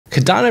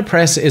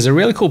CardanoPress is a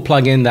really cool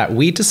plugin that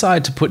we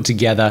decided to put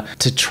together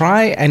to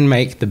try and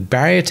make the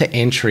barrier to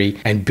entry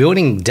and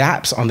building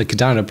dApps on the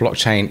Cardano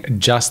blockchain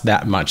just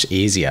that much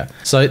easier.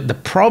 So the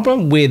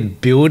problem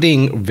with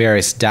building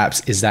various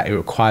dApps is that it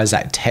requires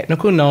that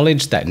technical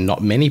knowledge that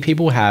not many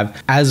people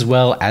have, as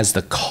well as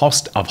the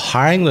cost of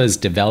hiring those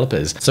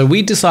developers. So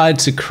we decided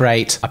to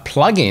create a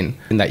plugin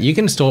that you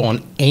can install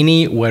on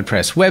any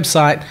WordPress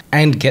website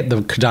and get the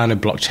Cardano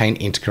blockchain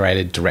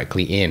integrated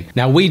directly in.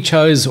 Now we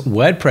chose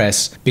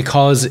WordPress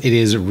because it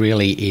is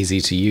really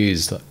easy to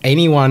use.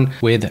 Anyone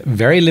with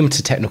very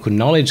limited technical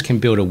knowledge can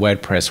build a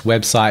WordPress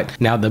website.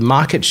 Now the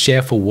market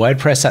share for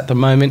WordPress at the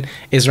moment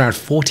is around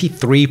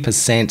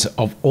 43%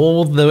 of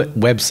all the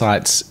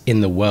websites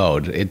in the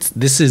world.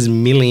 This is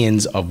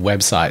millions of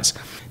websites.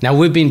 Now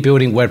we've been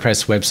building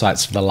WordPress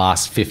websites for the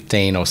last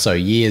 15 or so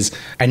years,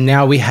 and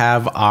now we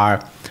have our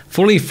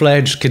fully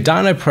fledged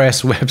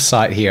CardanoPress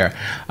website here,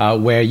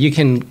 where you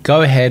can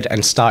go ahead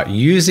and start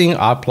using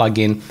our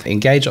plugin,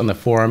 engage on the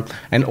forum,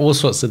 and all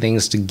sorts of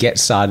things to get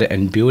started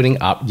and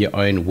building up your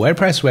own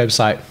WordPress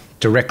website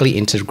directly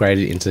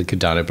integrated into the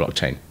Cardano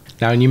blockchain.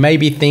 Now, you may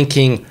be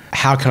thinking,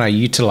 how can I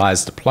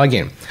utilize the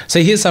plugin?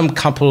 So here's some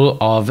couple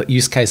of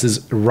use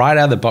cases right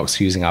out of the box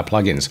using our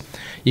plugins.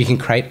 You can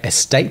create a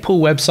stake pool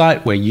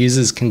website where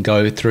users can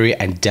go through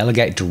and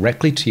delegate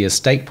directly to your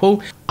stake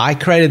pool. I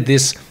created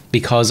this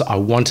because I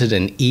wanted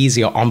an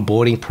easier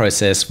onboarding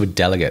process with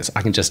delegates.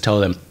 I can just tell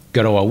them,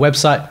 go to our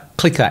website,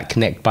 click that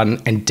connect button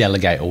and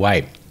delegate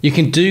away. You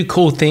can do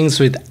cool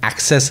things with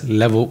access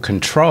level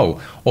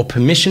control or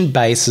permission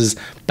bases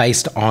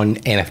based on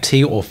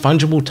NFT or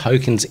fungible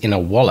tokens in a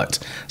wallet.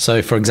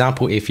 So for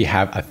example, if you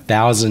have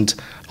 1,000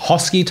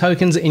 Hosky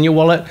tokens in your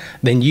wallet,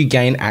 then you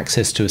gain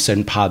access to a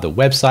certain part of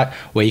the website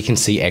where you can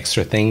see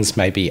extra things,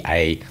 maybe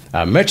a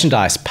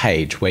merchandise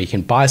page where you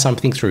can buy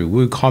something through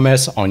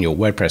WooCommerce on your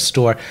WordPress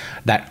store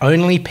that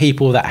only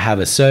people that have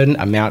a certain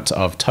amount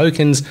of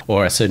tokens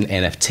or a certain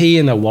NFT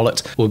in their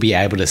wallet will be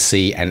able to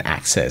see and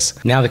access.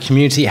 Now the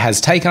community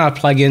has taken our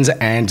plugins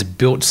and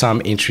built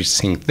some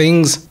interesting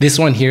things. This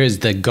one here is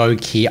the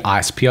GoKey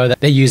ISPO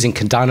that they're using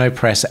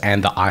CardanoPress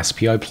and the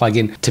ISPO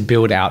plugin to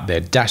build out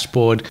their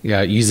dashboard.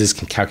 Users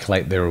can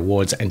calculate their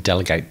rewards and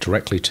delegate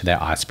directly to their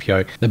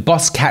ISPO. The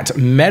BossCat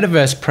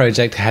Metaverse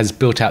project has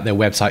built out their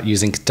website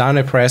using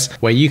CardanoPress,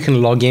 where you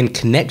can log in,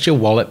 connect your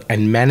wallet,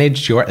 and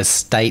manage your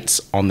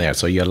estates on there.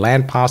 So your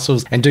land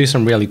parcels, and do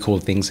some really cool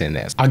things in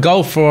there. Our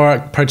goal for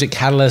Project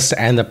Catalyst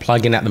and the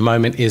plugin at the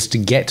moment is to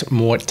get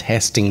more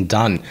testing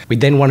done. We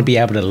then want to be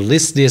able to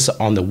list this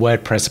on the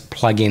WordPress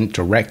plugin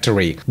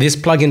directory. This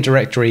plugin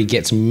directory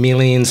gets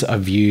millions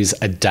of views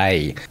a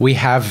day. We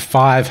have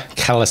 5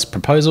 Catalyst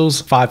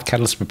proposals,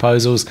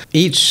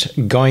 each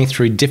going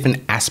through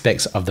different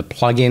aspects of the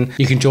plugin.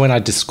 You can join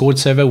our Discord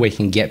server where you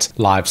can get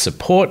live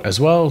support as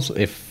well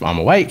if I'm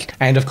awake,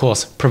 and of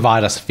course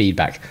provide us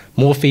feedback.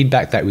 More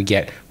feedback that we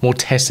get, more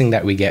testing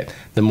that we get,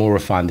 the more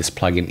refined this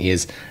plugin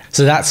is.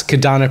 So that's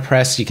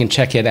CardanoPress. You can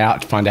check it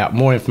out, find out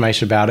more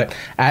information about it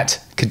at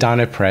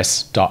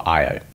CardanoPress.io.